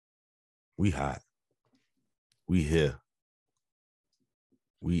We hot. We here.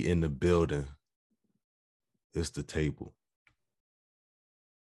 We in the building. It's the table.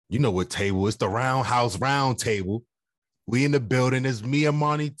 You know what table? It's the Roundhouse Round Table. We in the building. It's me,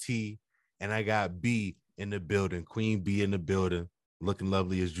 Amani T, and I got B in the building. Queen B in the building, looking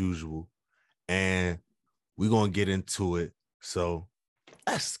lovely as usual. And we're going to get into it. So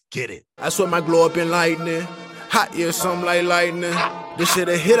let's get it. I swear my glow up in lightning. Hot, yeah, something like lightning. This shit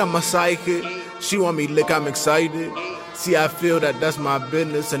a hit on my psychic. She want me lick, I'm excited. See, I feel that's my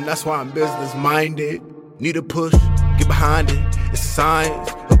business, and that's why I'm business minded. Need a push, get behind it. It's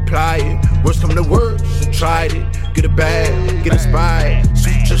science, apply it. Worst come to worst, so tried it. Get it bad, get inspired.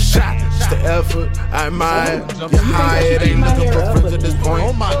 Shoot your shot, just the effort. I admire. You're high, it ain't looking for friends at this point.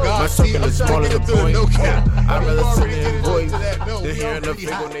 Oh my God, my circle is smaller than the point. I'd rather sit in voice than hearing the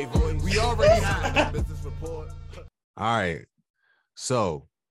fake on their voice. We already have business report. All right, so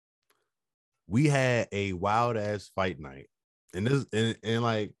we had a wild ass fight night, and this and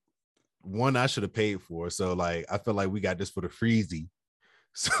like one I should have paid for. So like I feel like we got this for the freezy.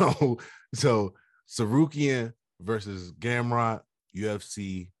 So Sarukian versus Gamrot,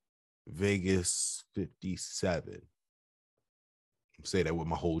 UFC Vegas 57. Say that with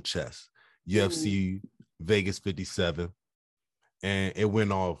my whole chest. UFC Vegas 57. And it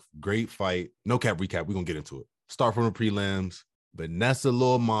went off. Great fight. No cap recap. We're gonna get into it. Start from the prelims. Vanessa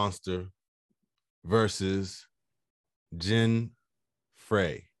Lil Monster versus Jen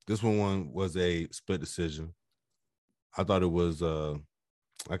Frey. This one was a split decision. I thought it was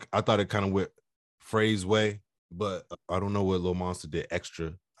I thought it kind of went Frey's way, but I don't know what Lil Monster did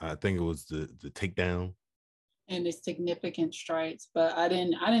extra. I think it was the takedown and the significant strikes, but I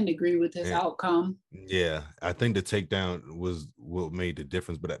didn't agree with his outcome. Yeah, I think the takedown was what made the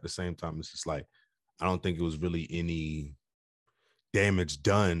difference, but at the same time, it's just like I don't think it was really any damage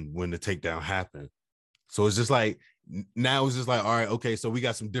done when the takedown happened. So it's just like now it's just like, all right, okay, so we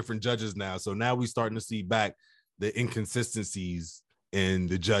got some different judges now. So now we starting to see back the inconsistencies in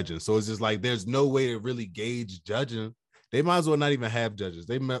the judging. So it's just like there's no way to really gauge judging. They might as well not even have judges.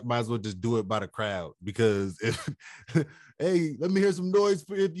 They might as well just do it by the crowd, because if hey, let me hear some noise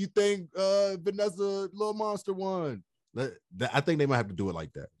if you think Vanessa Lil Monster won. I think they might have to do it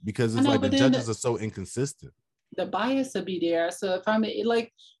like that, because it's like the judges are so inconsistent. The bias will be there. So if I'm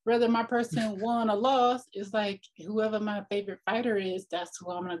like, whether my person won or lost, it's like whoever my favorite fighter is, that's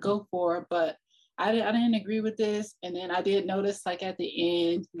who I'm gonna go for. But I didn't agree with this. And then I did notice, like at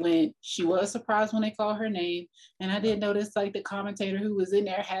the end, when she was surprised when they called her name, and I did notice like the commentator who was in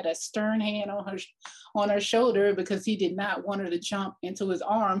there had a stern hand on her shoulder, because he did not want her to jump into his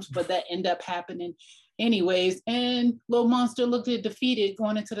arms, but that ended up happening anyways. And Lil Monster looked defeated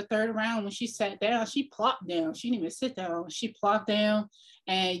going into the third round. When she sat down, she plopped down. She didn't even sit down. She plopped down,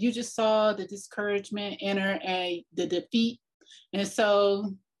 and you just saw the discouragement in her and the defeat. And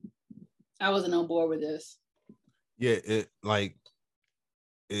so I wasn't on board with this. Yeah,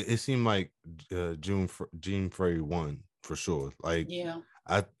 it seemed like Jean Frey won for sure. Like, yeah,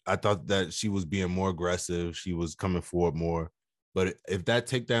 I thought that she was being more aggressive. She was coming forward more. But if that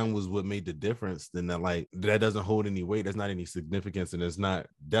takedown was what made the difference, then that doesn't hold any weight. There's not any significance, and it's not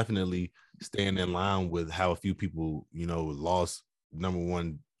definitely staying in line with how a few people, lost number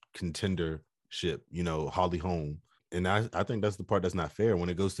one contendership, Holly Holm. And I think that's the part that's not fair. When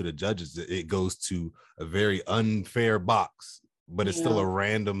it goes to the judges, it goes to a very unfair box, but it's still a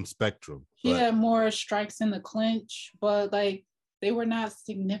random spectrum. He had more strikes in the clinch, but like they were not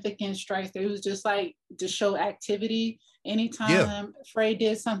significant strikes. It was just like to show activity. Anytime Frey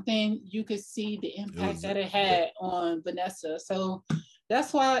did something, you could see the impact that it had on Vanessa. So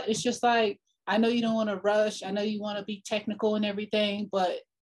that's why it's just like, I know you don't want to rush. I know you want to be technical and everything, but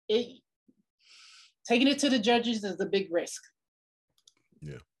taking it to the judges is a big risk.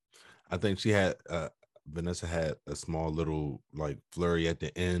 Yeah. I think Vanessa had a small little like flurry at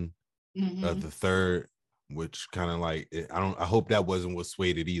the end of the third, which kind of like, I hope that wasn't what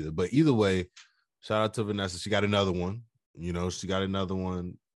swayed it either. But either way, shout out to Vanessa. She got another one. She got another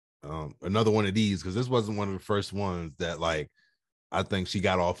one of these, because this wasn't one of the first ones that like I think she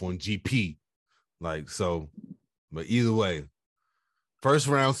got off on GP. Like, so, but either way, first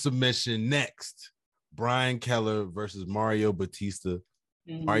round submission next. Brian Keller versus Mario Batista.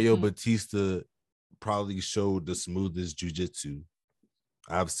 Mario Batista probably showed the smoothest jiu-jitsu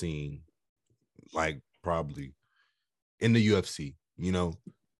I've seen, like probably in the UFC,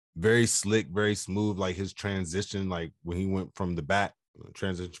 very slick, very smooth, like his transition, like when he went from the back,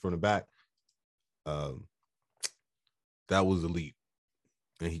 that was elite.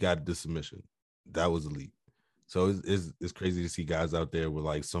 And he got the submission. That was elite. So it's crazy to see guys out there with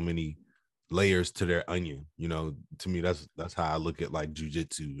like so many layers to their onion. You know, to me, that's how I look at like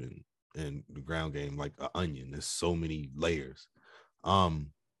jujitsu and the ground game, like an onion. There's so many layers. But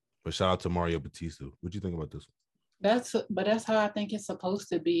shout out to Mario Batista. What do you think about this one? That's how I think it's supposed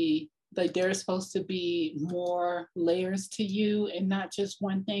to be. Like there's supposed to be more layers to you and not just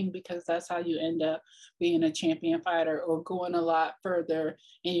one thing, because that's how you end up being a champion fighter or going a lot further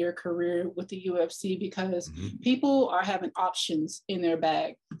in your career with the UFC, because people are having options in their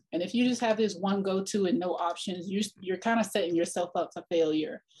bag. And if you just have this one go-to and no options, you're kind of setting yourself up for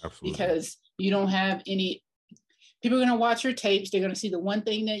failure. Absolutely. Because you don't have any. People are going to watch your tapes. They're going to see the one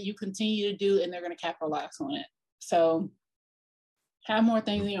thing that you continue to do, and they're going to capitalize on it. So have more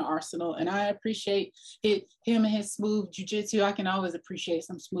things in your arsenal. And I appreciate him and his smooth jujitsu. I can always appreciate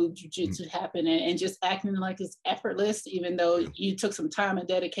some smooth jujitsu happening and just acting like it's effortless, even though you took some time and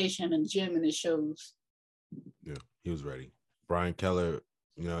dedication in the gym, and it shows. Yeah, he was ready. Brian Keller,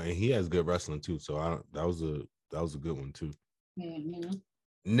 you know, and he has good wrestling too. So that was a good one too. Mm-hmm.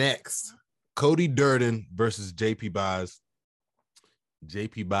 Next, Cody Durden versus JP Buys.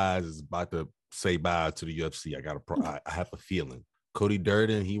 JP Buys is about to say bye to the UFC. I have a feeling. Cody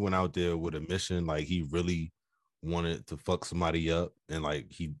Durden, he went out there with a mission, like he really wanted to fuck somebody up, and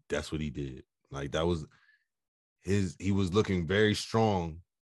like that's what he did. Like that was he was looking very strong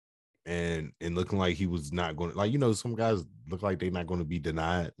and looking like he was not going to, like, you know, some guys look like they're not going to be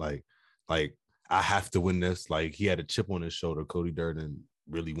denied. Like I have to win this. Like he had a chip on his shoulder. Cody Durden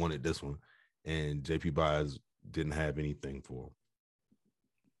really wanted this one, and JP Buys didn't have anything for him.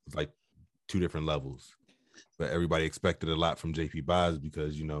 It's like two different levels. But everybody expected a lot from JP Buys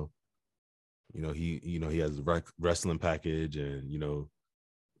because he has a wrestling package, and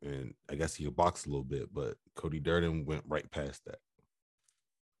and I guess he could box a little bit, but Cody Durden went right past that.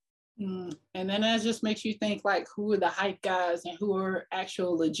 And then that just makes you think, like, who are the hype guys and who are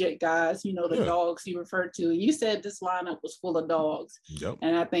actual legit guys, the dogs you referred to. You said this lineup was full of dogs. Yep.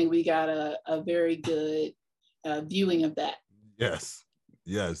 And I think we got a very good viewing of that.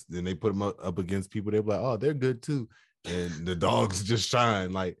 Yes, then they put them up against people. They're like, oh, they're good too, and the dogs just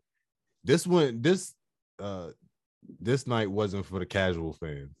shine. Like this night wasn't for the casual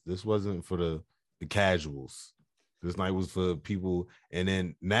fans. This wasn't for the casuals. This night was for people. And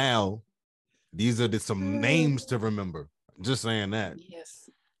then now, these are some names to remember. Just saying that. Yes.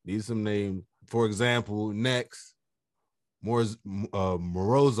 These are some names. For example, next,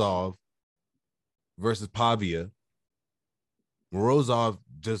 Morozov versus Pavia. Morozov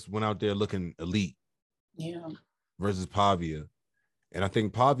just went out there looking elite. Yeah. Versus Pavia. And I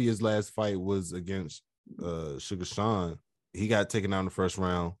think Pavia's last fight was against Sugar Sean. He got taken out in the first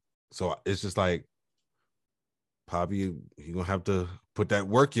round. So it's just like, Pavia, he's going to have to put that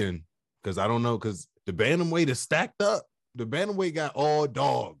work in, because I don't know, because the bantamweight is stacked up. The bantamweight got all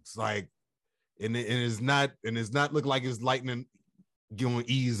dogs. Like, and it's not look like it's lightning going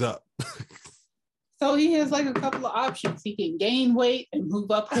to ease up. So he has like a couple of options. He can gain weight and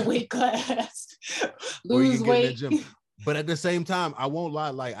move up a weight class, lose weight. But at the same time, I won't lie.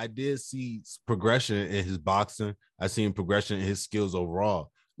 Like, I did see progression in his boxing. I seen progression in his skills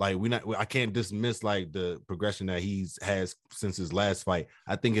overall. Like, I can't dismiss like the progression that he's has since his last fight.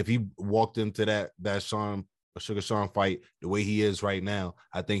 I think if he walked into that Sugar Sean fight the way he is right now,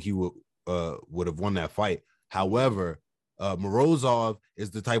 I think he would have won that fight. However, Morozov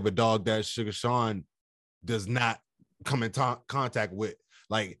is the type of dog that Sugar Sean does not come in contact with.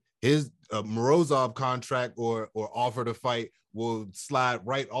 Like, his Morozov contract or offer to fight will slide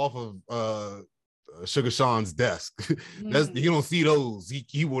right off of Sugar Sean's desk. You don't see those.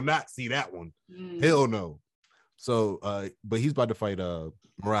 He will not see that one. Hell no. So but he's about to fight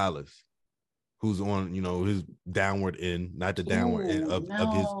Morales, who's on his downward end, not the downward end of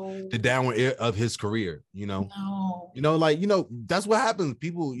the downward end of his career. That's what happens.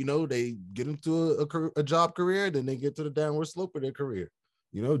 People, they get into a job career, then they get to the downward slope of their career.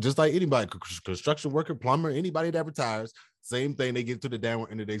 Just like anybody, construction worker, plumber, anybody that retires, same thing. They get to the downward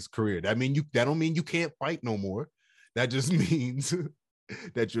end of their career. That don't mean you can't fight no more. That just means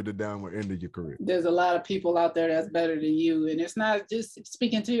that you're the downward end of your career. There's a lot of people out there that's better than you, and it's not just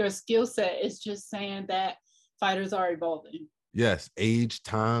speaking to your skill set. It's just saying that fighters are evolving. Yes, age,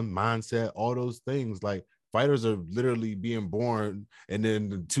 time, mindset, all those things. Like, fighters are literally being born, and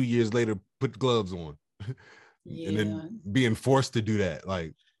then 2 years later, put gloves on. Yeah. And then being forced to do that.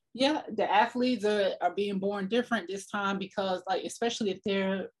 Like, yeah, the athletes are being born different this time, because, like, especially if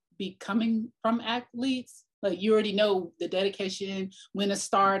they're becoming from athletes, like, you already know the dedication, when to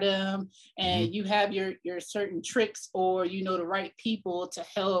start them, and you have your certain tricks or the right people to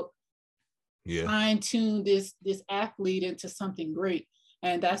help fine tune this athlete into something great.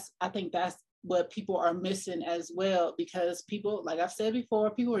 And I think that's what people are missing as well, because people, like I've said before,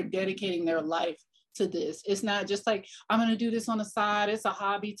 people are dedicating their life to this. It's not just like, I'm going to do this on the side. It's a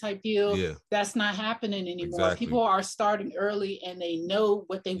hobby type deal. Yeah. That's not happening anymore. Exactly. People are starting early and they know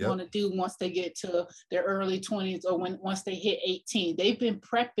what they Yep. want to do once they get to their early 20s or once they hit 18. They've been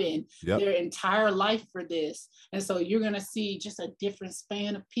prepping Yep. their entire life for this. And so you're going to see just a different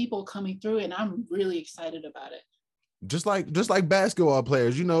span of people coming through, and I'm really excited about it. Just like basketball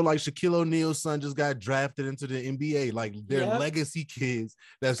players, you know, like Shaquille O'Neal's son just got drafted into the NBA. Like they're Yep. legacy kids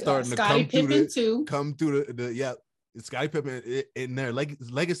that's starting Scottie to Pippen come through the yeah. Scottie Pippen in their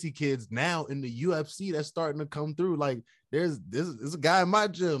legacy kids now in the UFC that's starting to come through. Like there's a guy in my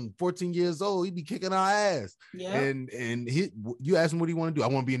gym, 14 years old. He be kicking our ass. Yep. And you ask him what do you want to do? I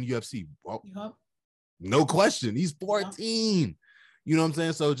want to be in the UFC. Well, Yep. no question. He's 14. Yep. You know what I'm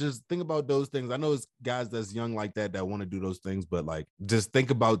saying? So just think about those things. I know it's guys that's young like that want to do those things, but like just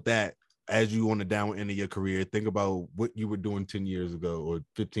think about that as you on the down end of your career. Think about what you were doing 10 years ago or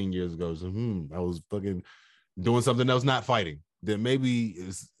 15 years ago. So, I was fucking doing something else, not fighting. Then maybe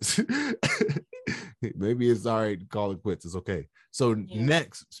it's maybe it's all right to call it quits. It's okay. So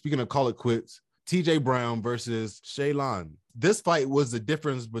next, speaking of call it quits, TJ Brown versus Shaylan. This fight was the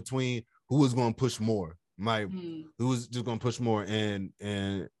difference between who was going to push more. Who was just gonna push more, and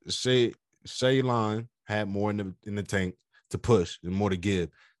Shaylan had more in the tank to push and more to give.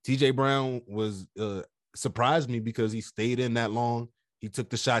 TJ Brown was surprised me because he stayed in that long. He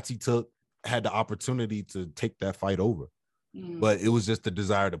took the shots he took, had the opportunity to take that fight over, but it was just the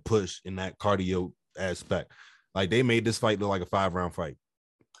desire to push in that cardio aspect. Like they made this fight look like a 5-round fight.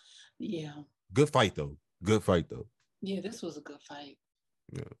 Yeah, good fight though. Yeah, this was a good fight.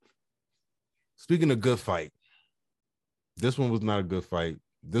 Yeah. Speaking of good fight, this one was not a good fight.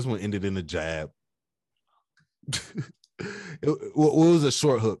 This one ended in a jab. It was a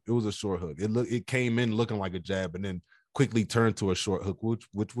short hook. It came in looking like a jab and then quickly turned to a short hook,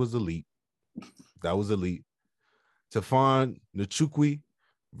 which was elite. That was elite. Tafon Nchukwi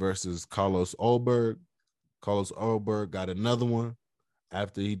versus Carlos Ulberg. Carlos Ulberg got another one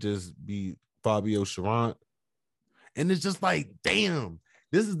after he just beat Fabio Cherant. And it's just like, damn.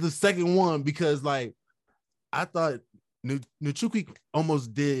 This is the second one because, like, I thought Nchukwi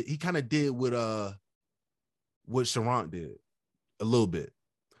almost did. He kind of did what Cherant did a little bit.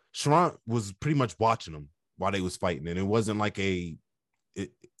 Cherant was pretty much watching him while they was fighting, and it wasn't like it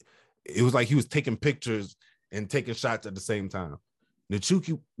was like he was taking pictures and taking shots at the same time.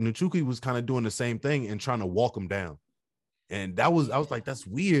 Nchukwi was kind of doing the same thing and trying to walk him down, and I was like, that's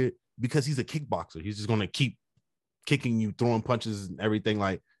weird because he's a kickboxer. He's just gonna keep kicking you, throwing punches and everything.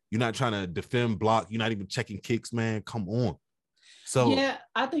 Like you're not trying to defend, block. You're not even checking kicks, man. Come on. So yeah,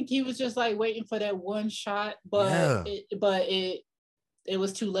 I think he was just like waiting for that one shot, but it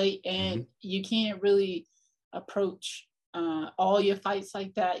was too late, and you can't really approach all your fights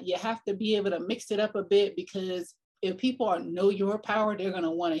like that. You have to be able to mix it up a bit because if people know your power, they're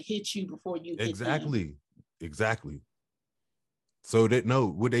gonna want to hit you before you hit them. Exactly. So what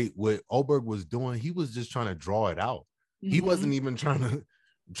Ulberg was doing, he was just trying to draw it out. He wasn't even trying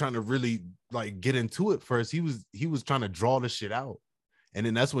to really like get into it first. He was trying to draw the shit out. And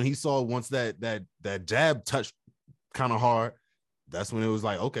then that's when he saw once that jab touched kind of hard, that's when it was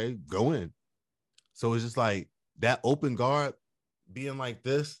like, okay, go in. So it's just like that open guard being like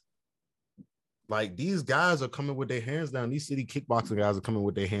this. Like these guys are coming with their hands down. These city kickboxing guys are coming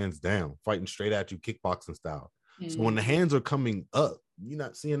with their hands down, fighting straight at you, kickboxing style. So when the hands are coming up, you're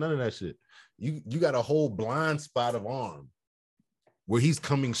not seeing none of that shit. You got a whole blind spot of arm where he's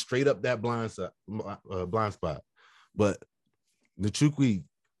coming straight up that blind spot. But Nchukwi,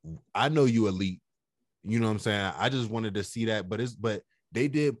 I know you elite. You know what I'm saying? I just wanted to see that, but they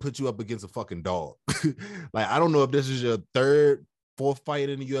did put you up against a fucking dog. Like I don't know if this is your third, fourth fight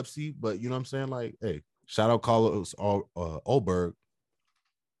in the UFC, but you know what I'm saying? Like, hey, shout out Carlos Ulberg.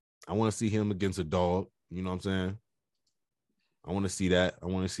 I want to see him against a dog. You know what I'm saying? I want to see that. I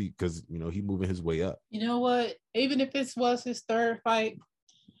want to see because he moving his way up. You know what? Even if it was his third fight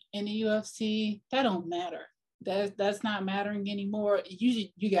in the UFC, that don't matter. That's not mattering anymore.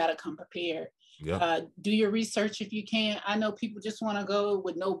 You gotta come prepared. Yep. Do your research if you can. I know people just want to go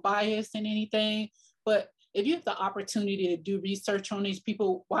with no bias and anything, but if you have the opportunity to do research on these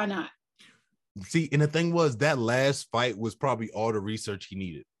people, why not? See, and the thing was that last fight was probably all the research he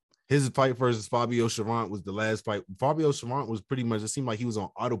needed. His fight versus Fabio Cherant was the last fight. Fabio Cherant was pretty much, it seemed like he was on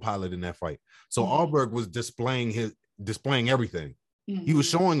autopilot in that fight. So Ulberg was displaying everything. He was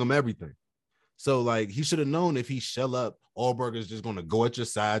showing him everything. So like he should have known if he shell up, Ulberg is just going to go at your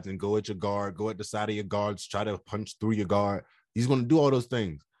sides and go at your guard, go at the side of your guards, try to punch through your guard. He's going to do all those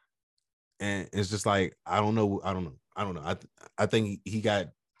things. And it's just like, I don't know. I think he got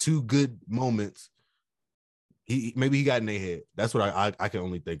two good moments. Maybe he got in their head. That's what I can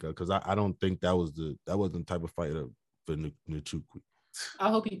only think of, because I don't think that wasn't the type of fight for Nchukwi. I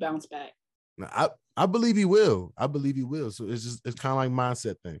hope he bounced back. I believe he will. So it's kind of like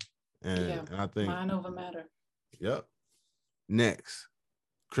mindset thing. And I think mind over matter. Yep. Next,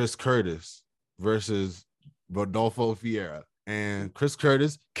 Chris Curtis versus Rodolfo Vieira. And Chris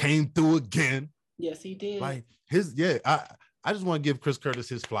Curtis came through again. Yes, he did. Like I just want to give Chris Curtis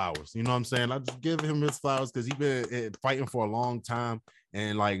his flowers. You know what I'm saying? I just give him his flowers because he's been fighting for a long time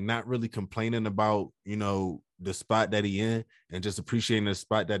and like not really complaining about, you know, the spot that he in, and just appreciating the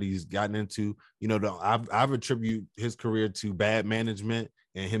spot that he's gotten into. You know, I've attributed his career to bad management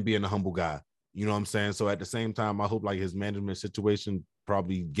and him being a humble guy. You know what I'm saying? So at the same time, I hope like his management situation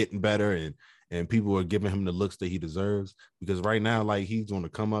probably getting better and people are giving him the looks that he deserves, because right now, like, he's going to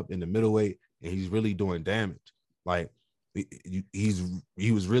come up in the middleweight and he's really doing damage. Like,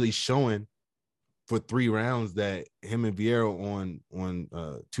 he was really showing for 3 rounds that him and Vieira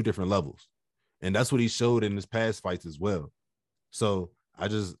on 2 different levels. And that's what he showed in his past fights as well. So I'm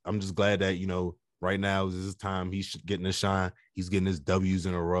just glad that, you know, right now is his time. He's getting a shine. He's getting his W's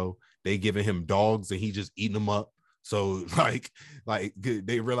in a row. They giving him dogs and he just eating them up. So like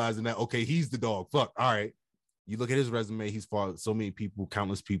they realizing that, okay, he's the dog. Fuck. All right. You look at his resume, he's fought so many people,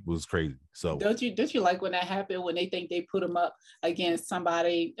 countless people. Is crazy. So don't you like when that happened, when they think they put him up against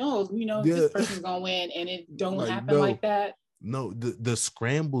somebody, this person's gonna win, and it don't happen like that? No, the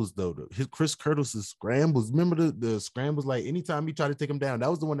scrambles though, Chris Curtis's scrambles. Remember the scrambles? Like anytime he tried to take him down, that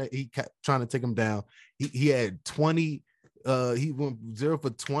was the one that he kept trying to take him down. He had 20. He went 0 for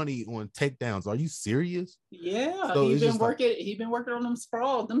 20 on takedowns. Are you serious? Yeah, so he's been working on them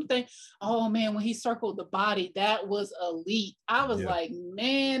sprawl, them things. Oh man, when he circled the body, that was elite. I was like,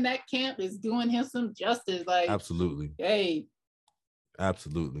 man, that camp is doing him some justice. Like, absolutely. Hey,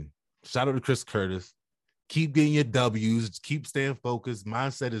 absolutely. Shout out to Chris Curtis. Keep getting your W's. Keep staying focused.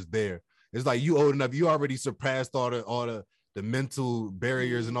 Mindset is there. It's like you old enough. You already surpassed all the mental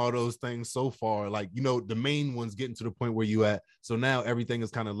barriers and all those things so far. Like, you know, the main ones getting to the point where you at. So now everything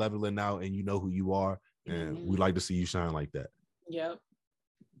is kind of leveling out and you know who you are. And we like to see you shine like that. Yep.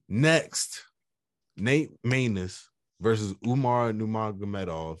 Next, Nate Maness versus Umar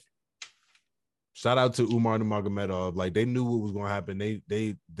Nurmagomedov. Shout out to Umar Nurmagomedov. Like, they knew what was going to happen.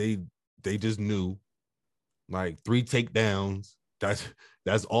 They just knew. Like 3 takedowns.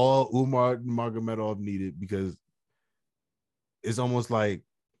 That's all Umar Nurmagomedov needed, because it's almost like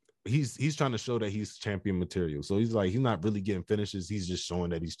he's trying to show that he's champion material. So he's not really getting finishes. He's just showing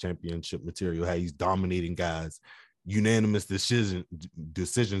that he's championship material. How he's dominating guys. Unanimous decisions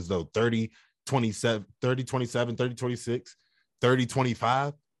though. 30-27, 30-27, 30-26,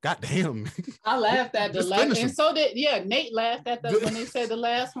 30-25. God damn. I laughed at the last, and so did Nate laughed at that when they said the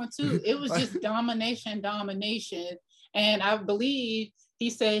last one too. It was just domination. And I believe he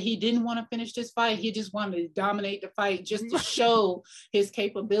said he didn't want to finish this fight. He just wanted to dominate the fight just to show his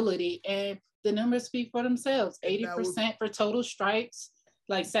capability. And the numbers speak for themselves. 80% for total strikes,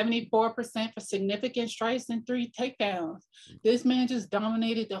 like 74% for significant strikes, and 3 takedowns. This man just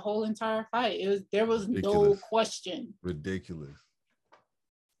dominated the whole entire fight. There was ridiculous. No question. Ridiculous.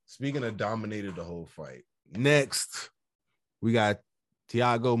 Speaking of dominated the whole fight, next we got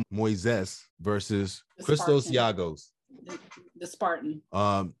Thiago Moises versus Christos Giagos. The Spartan.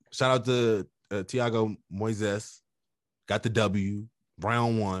 Shout out to Thiago Moises. Got the W.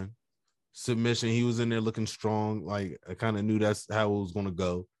 Round 1. Submission. He was in there looking strong. Like, I kind of knew that's how it was going to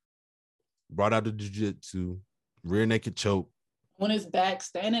go. Brought out the jiu-jitsu. Rear naked choke. On his back,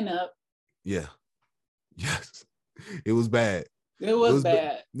 standing up. Yeah. Yes. It was bad. It was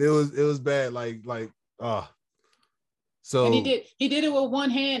bad. It was bad. So, and he did it with one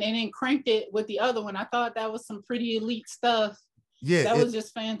hand and then cranked it with the other one. I thought that was some pretty elite stuff. Yeah, that was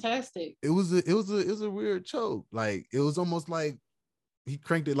just fantastic. It was a weird choke. Like, it was almost like he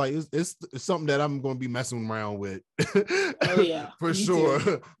cranked it. Like, it's something that I'm going to be messing around with. Oh yeah, for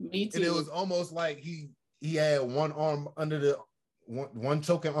sure. Me too. And it was almost like he had one arm under the one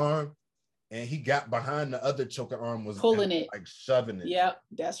choking arm, and he got behind the other choking arm, was pulling it, like shoving it. Yep,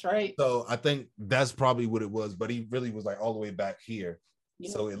 that's right. So I think that's probably what it was, but he really was like all the way back here.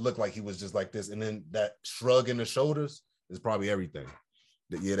 Yep. So it looked like he was just like this. And then that shrug in the shoulders is probably everything.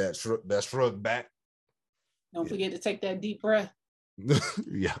 That shrug back. Don't forget to take that deep breath.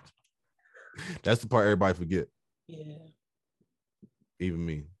 Yeah. That's the part everybody forget. Yeah. Even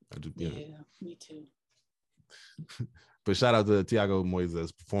me. Me too. But shout out to Thiago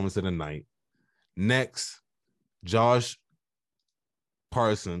Moises' performance of the night. Next, Josh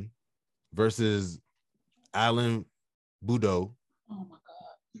Parson versus Alan Budo. Oh my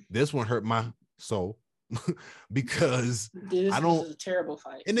God. This one hurt my soul because this was a terrible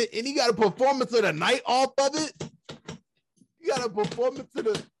fight. And he got a performance of the night off of it. You got a performance of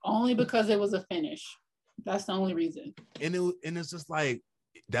the only because it was a finish. That's the only reason. And it's just like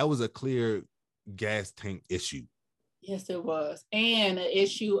that was a clear gas tank issue. Yes, it was. And an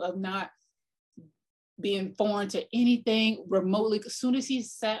issue of not being foreign to anything remotely. As soon as he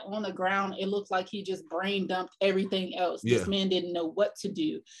sat on the ground, it looked like he just brain dumped everything else. Yeah. This man didn't know what to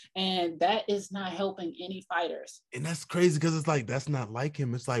do. And that is not helping any fighters. And that's crazy because it's like, that's not like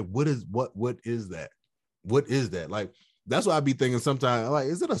him. It's like, what is that? What is that? Like, that's what I be thinking sometimes. Like,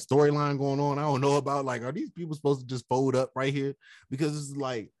 is it a storyline going on? I don't know about. Like, are these people supposed to just fold up right here? Because it's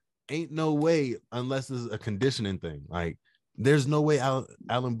like, ain't no way unless it's a conditioning thing. Like, there's no way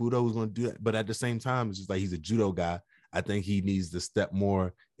Alan Budo is going to do that. But at the same time, it's just like he's a judo guy. I think he needs to step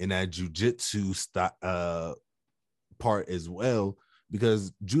more in that jiu-jitsu part as well,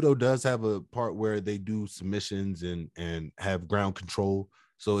 because judo does have a part where they do submissions and have ground control.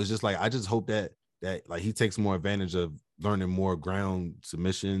 So it's just like, I just hope that like he takes more advantage of learning more ground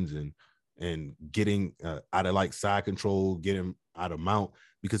submissions and getting out of like side control, getting out of mount,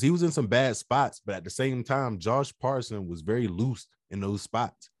 because he was in some bad spots. But at the same time, Josh Parson was very loose in those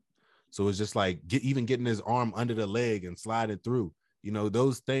spots. So it's just like even getting his arm under the leg and sliding through, you know,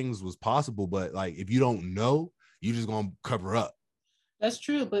 those things was possible. But like, if you don't know, you're just going to cover up. That's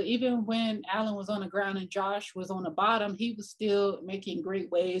true. But even when Alan was on the ground and Josh was on the bottom, he was still making great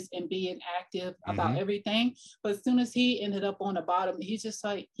waves and being active about everything. But as soon as he ended up on the bottom, he's just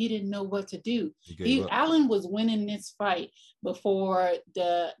like, he didn't know what to do. Alan was winning this fight before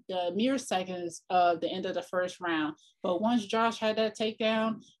the mere seconds of the end of the first round. But once Josh had that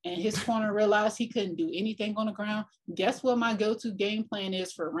takedown and his corner realized he couldn't do anything on the ground, guess what my go-to game plan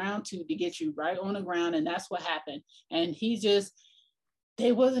is for round 2? To get you right on the ground. And that's what happened. And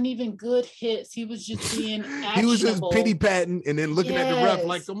they wasn't even good hits. He was just being actionable. He was just pity patting and then looking at the ref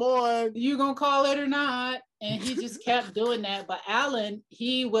like, come on. You gonna call it or not? And he just kept doing that. But Alan,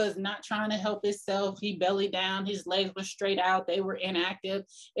 he was not trying to help himself. He belly down, his legs were straight out. They were inactive.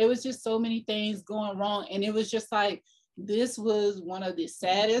 It was just so many things going wrong. And it was just like, this was one of the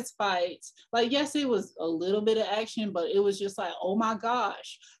saddest fights. Like, yes, it was a little bit of action, but it was just like, oh my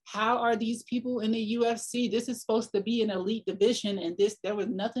gosh, how are these people in the UFC? This is supposed to be an elite division, and there was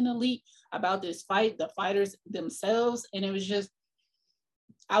nothing elite about this fight, the fighters themselves. And it was just,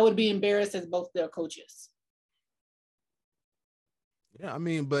 I would be embarrassed as both their coaches. Yeah, I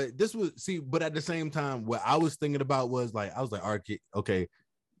mean, but but at the same time, what I was thinking about was like, I was like, okay,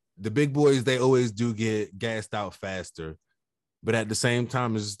 the big boys, they always do get gassed out faster. But at the same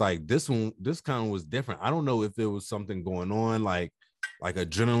time, it's just like this kind of was different. I don't know if there was something going on, like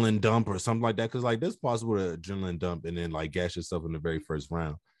adrenaline dump or something like that. Because like this possible to adrenaline dump and then like gas yourself in the very first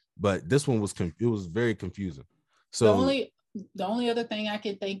round. But this one was it was very confusing. So the only other thing I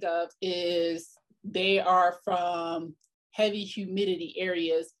can think of is they are from heavy humidity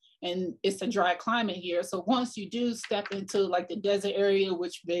areas. And it's a dry climate here. So once you do step into like the desert area,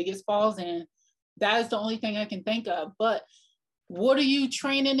 which Vegas falls in, that is the only thing I can think of. But what are you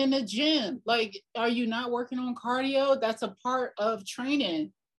training in the gym? Like, are you not working on cardio? That's a part of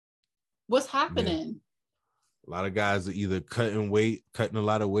training. What's happening? Yeah. A lot of guys are either cutting a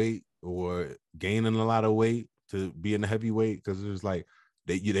lot of weight, or gaining a lot of weight to be in the heavyweight, because it's like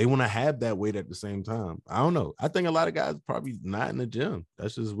they want to have that weight at the same time. I don't know. I think a lot of guys probably not in the gym.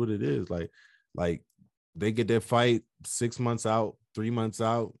 That's just what it is. Like they get their fight 6 months out, 3 months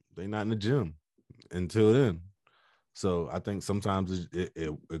out. They're not in the gym until then. So I think sometimes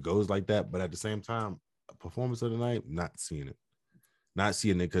it goes like that. But at the same time, performance of the night, not seeing it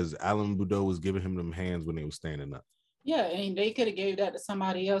because Alan Budo was giving him them hands when they were standing up. Yeah, and they could have gave that to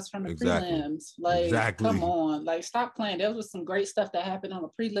somebody else from the prelims. Like, come on, like, stop playing. There was some great stuff that happened on the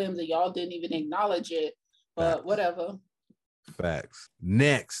prelims and y'all didn't even acknowledge it. But Facts. Whatever. Facts.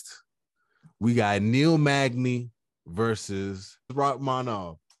 Next, we got Neil Magny versus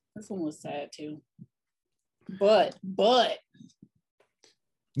Rakhmonov. This one was sad too. But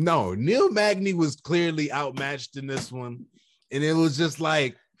no, Neil Magny was clearly outmatched in this one, and it was just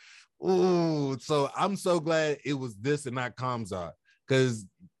like, ooh, so I'm so glad it was this and not Khamzat, because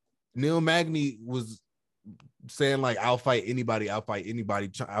Neil Magny was saying like, I'll fight anybody.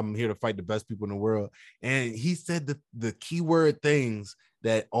 I'm here to fight the best people in the world. And he said the keyword things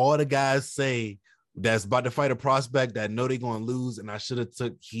that all the guys say that's about to fight a prospect that know they're going to lose. And I should have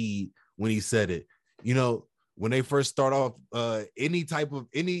took heed when he said it. You know, when they first start off any type of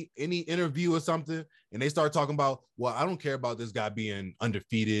any interview or something, and they start talking about, well, I don't care about this guy being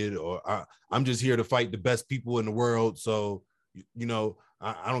undefeated, or I'm just here to fight the best people in the world. So, you know,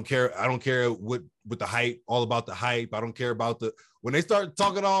 I don't care. I don't care what the hype, all about the hype. I don't care about when they start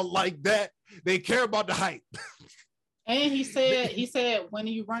talking all like that, they care about the hype. And he said when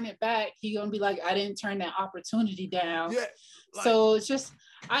you run it back, he gonna be like, I didn't turn that opportunity down. Yeah. Like, so it's just,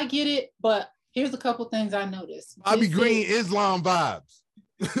 I get it, but here's a couple things I noticed. Bobby Green, Islam vibes.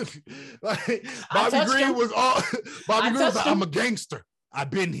 Like, Bobby Green was like, I'm a gangster.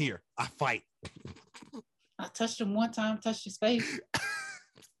 I've been here. I fight. I touched him one time, touched his face.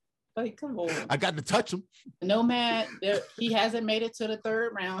 Like, come on. I got to touch him. Nomad, he hasn't made it to the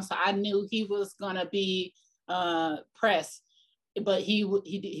third round, so I knew he was gonna be pressed, but he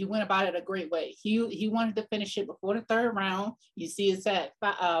went about it a great way. He wanted to finish it before the third round. You see, it's at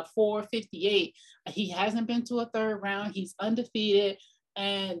 4:58. He hasn't been to a third round. He's undefeated,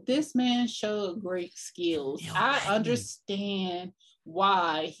 and this man showed great skills. I understand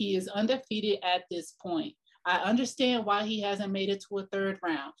why he is undefeated at this point. I understand why he hasn't made it to a third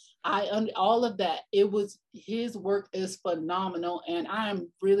round. All of that. His work is phenomenal, and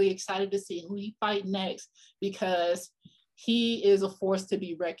I'm really excited to see who he fight next, because he is a force to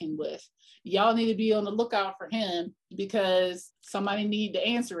be reckoned with. Y'all need to be on the lookout for him, because somebody need to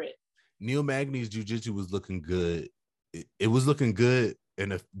answer it. Neil Magny's jiu-jitsu was looking good. It was looking good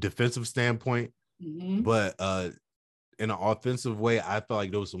in a defensive standpoint, but in an offensive way, I felt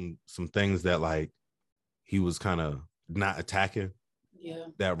like there was some things that, like, he was kind of not attacking. Yeah.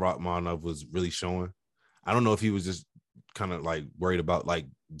 That Rachmanov was really showing. I don't know if he was just kind of like worried about like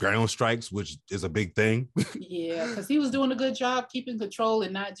ground strikes, which is a big thing. Yeah, because he was doing a good job keeping control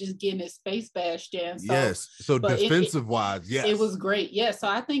and not just getting his face bashed in. So, yes. So defensive wise, yes. It was great. Yeah. So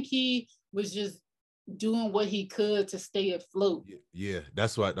I think he was just doing what he could to stay afloat. Yeah.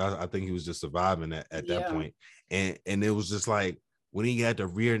 That's what I think he was just surviving at that point. And it was just like, when he got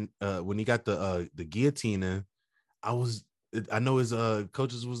when he got the guillotine in, I know his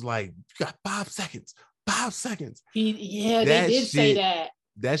coaches was like, you got 5 seconds. 5 seconds. They did say that.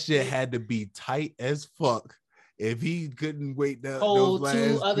 That shit had to be tight as fuck if he couldn't wait those last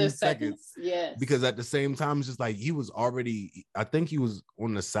 2 other seconds. Yes. Because at the same time, it's just like he was already, I think he was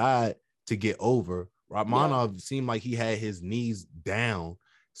on the side to get over. Rachmanov seemed like he had his knees down.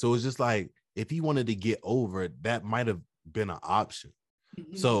 So it's just like, if he wanted to get over, that might have been an option.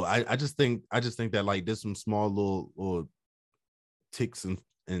 So I just think that, like, there's some small little ticks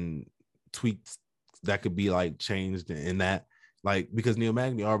and tweaks that could be like changed in that, like, because Neil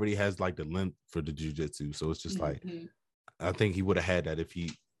Magny already has like the length for the jiu-jitsu. So it's just like, I think he would have had that if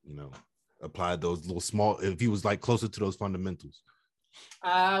he, applied those little small, if he was like closer to those fundamentals.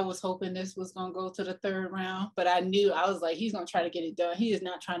 I was hoping this was going to go to the third round, but I was like, he's going to try to get it done. He is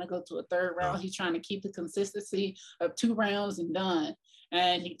not trying to go to a third round. He's trying to keep the consistency of 2 rounds and done.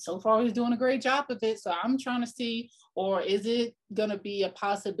 And so far he's doing a great job of it. So I'm trying to see, or is it going to be a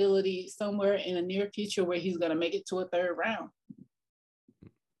possibility somewhere in the near future where he's going to make it to a third round?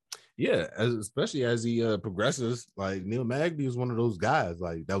 Yeah, especially as he progresses. Like, Neil Magny is one of those guys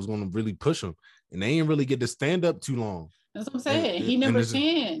like that was going to really push him, and they ain't really get to stand up too long. That's what I'm saying. He never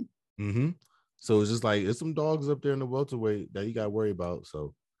can. So it's just like, it's some dogs up there in the welterweight that you got to worry about.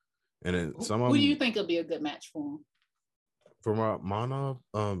 So, and then who do you think will be a good match for him? For Rachmanov,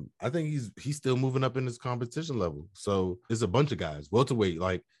 I think he's still moving up in his competition level. So it's a bunch of guys welterweight,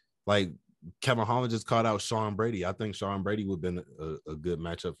 like Kevin Holland just caught out Sean Brady. I think Sean Brady would have been a good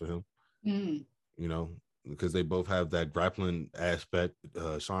matchup for him. Because they both have that grappling aspect.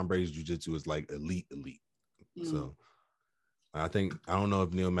 Sean Brady's jiu-jitsu is like elite. So I don't know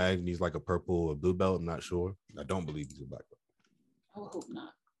if Neil Magny's like a purple or blue belt. I'm not sure. I don't believe he's a black belt. I would hope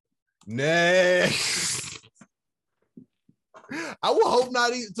not. Next. I would hope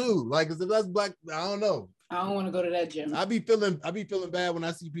not too. Like, if that's black, I don't know. I don't want to go to that gym. I be feeling bad when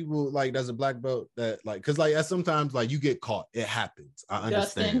I see people like that's a black belt that, like, because like sometimes like you get caught. It happens. I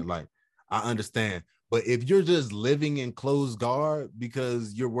understand. Dustin. Like, I understand. But if you're just living in closed guard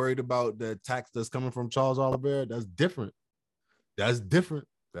because you're worried about the attacks that's coming from Charles Oliveira, that's different.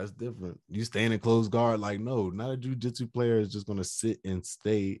 You staying in closed guard, like, no, not a jiu-jitsu player is just gonna sit and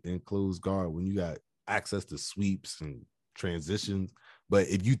stay in closed guard when you got access to sweeps and transitions. But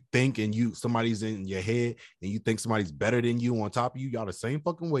if you think somebody's in your head and you think somebody's better than you on top of you, y'all the same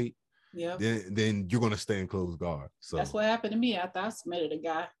fucking weight, then you're gonna stay in closed guard. So that's what happened to me after I submitted a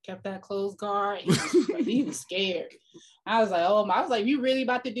guy, kept that closed guard. He was scared. I was like, you really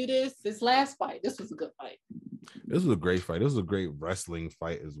about to do this? This last fight, this was a good fight. This was a great fight. This was a great wrestling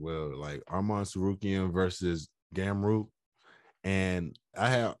fight as well. Like Arman Tsarukyan versus Gamrot, and I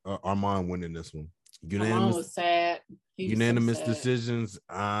had Arman winning this one. My mom was sad. Unanimous decisions.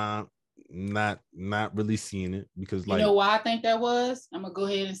 Not really seeing it because you know why I think that was? I'm gonna go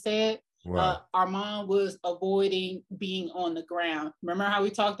ahead and say it. Wow. Armand was avoiding being on the ground. Remember how we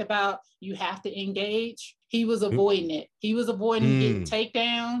talked about you have to engage? He was avoiding it. He was avoiding getting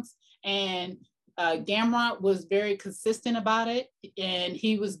takedowns, and Gamrot was very consistent about it, and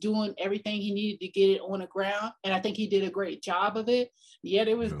he was doing everything he needed to get it on the ground, and I think he did a great job of it. Yeah,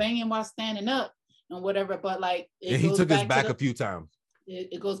 it was banging while standing up and whatever, but like he took his back a few times.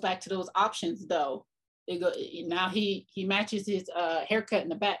 It goes back to those options though. Now he matches his haircut in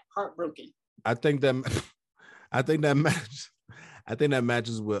the back, heartbroken. I think that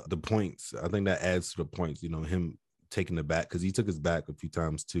matches with the points. I think that adds to the points. You know, him taking the back because he took his back a few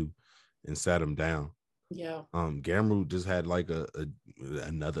times too, and sat him down. Yeah. Gamrot just had like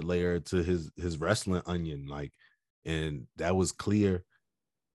another layer to his wrestling onion, like, and that was clear.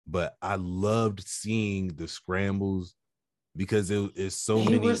 But I loved seeing the scrambles because it's so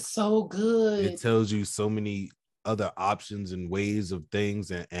many. They were so good. It tells you so many other options and ways of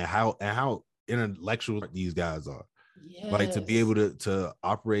things, and how intellectual these guys are. Yes. Like to be able to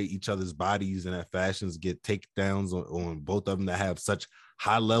operate each other's bodies in that fashion, get takedowns on both of them that have such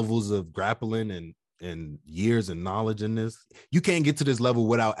high levels of grappling and years and knowledge in this. You can't get to this level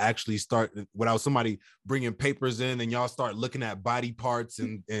without somebody bringing papers in and y'all start looking at body parts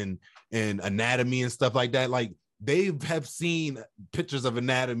and anatomy and stuff like that. Like they have seen pictures of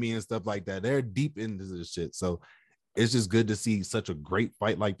anatomy and stuff like that. They're deep into this shit. So it's just good to see such a great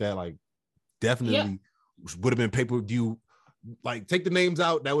fight like that. Like definitely would have been pay-per-view. Like take the names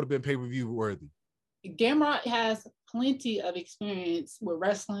out, that would have been pay-per-view worthy. Gamrot has plenty of experience with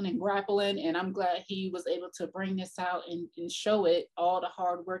wrestling and grappling, and I'm glad he was able to bring this out and show it, all the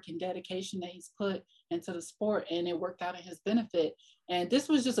hard work and dedication that he's put into the sport, and it worked out in his benefit. And this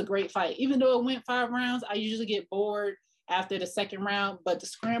was just a great fight. Even though it went 5 rounds, I usually get bored after the second round, but the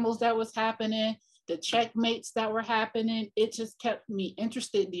scrambles that was happening, the checkmates that were happening, it just kept me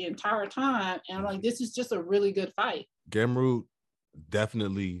interested the entire time. And I'm like, this is just a really good fight. Gamrot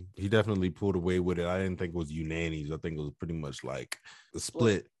definitely pulled away with it. I didn't think it was unanimous. I think it was pretty much like a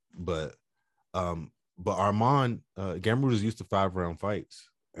split. But Armand, Gamrot is used to 5-round fights,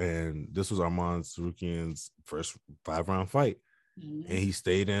 and this was Armand Tsarukyan's first 5-round fight. And he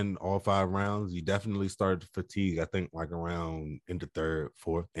stayed in all 5 rounds. He definitely started to fatigue, I think, like around in the 3rd,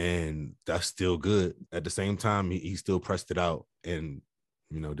 4th, and that's still good. At the same time, he still pressed it out and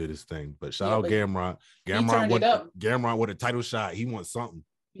did his thing. But shout out Gamrot. Gamrot with a title shot. He wants something.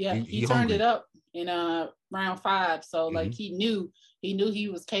 Yeah, he turned hungry. It up in round 5. So like he knew he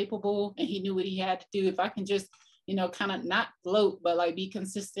was capable, and he knew what he had to do. If I can just kind of not float, but like be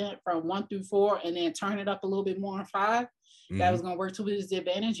consistent from 1 through 4, and then turn it up a little bit more on 5. That was gonna work to his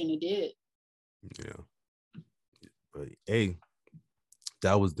advantage, and it did. Yeah. But hey,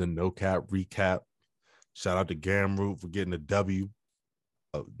 that was the No Cap recap. Shout out to Gamrot for getting a W.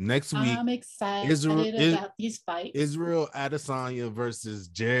 Next week, I'm excited about these fights. Israel Adesanya versus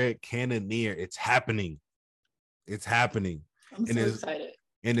Jared Cannonier. It's happening. I'm so excited.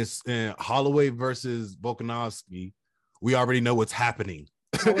 And it's Holloway versus Volkanovski. We already know what's happening.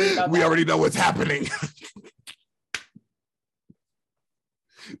 Already know what's happening.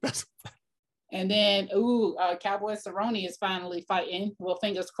 And then, Cowboy Cerrone is finally fighting. Well,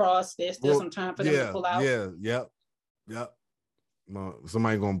 fingers crossed. There's still some time for them to pull out. Yep.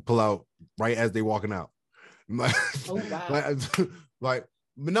 Somebody gonna pull out right as they walking out. Oh wow!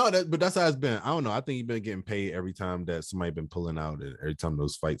 But that's how it's been. I don't know. I think he's been getting paid every time that somebody been pulling out, and every time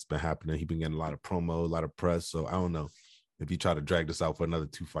those fights been happening, he been getting a lot of promo, a lot of press. So I don't know if you try to drag this out for another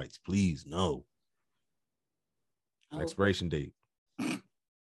 2 fights, please no. Expiration date.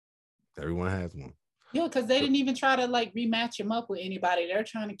 Everyone has one. Yeah, because they didn't even try to rematch him up with anybody. They're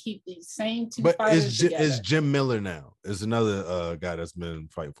trying to keep the same 2 fighters together. It's Jim Miller now. It's another guy that's been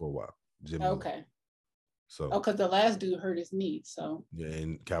fighting for a while. Jim Miller. Okay. So. Because the last dude hurt his knee. So. Yeah,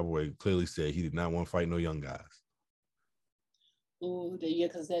 and Cowboy clearly said he did not want to fight no young guys. Ooh, yeah,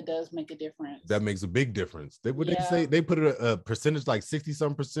 because that does make a difference. That makes a big difference. They say they put a percentage like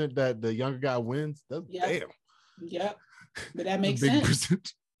 60-some% that the younger guy wins. That's damn. Yep. But that makes sense.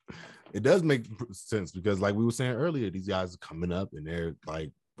 Percentage. It does make sense because, like we were saying earlier, these guys are coming up and they're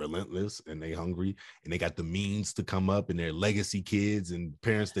relentless and they hungry and they got the means to come up, and they're legacy kids and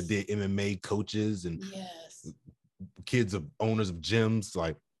parents that did MMA, coaches and kids of owners of gyms.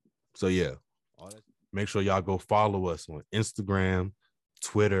 So yeah. Make sure y'all go follow us on Instagram,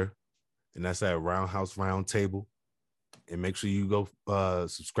 Twitter, and that's at Roundhouse Roundtable. And make sure you go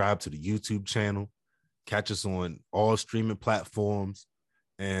subscribe to the YouTube channel. Catch us on all streaming platforms.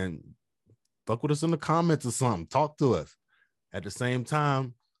 And Fuck with us in the comments or something. Talk to us. At the same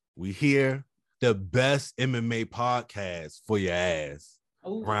time, we hear the best MMA podcast for your ass.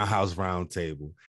 Ooh. Roundhouse Roundtable.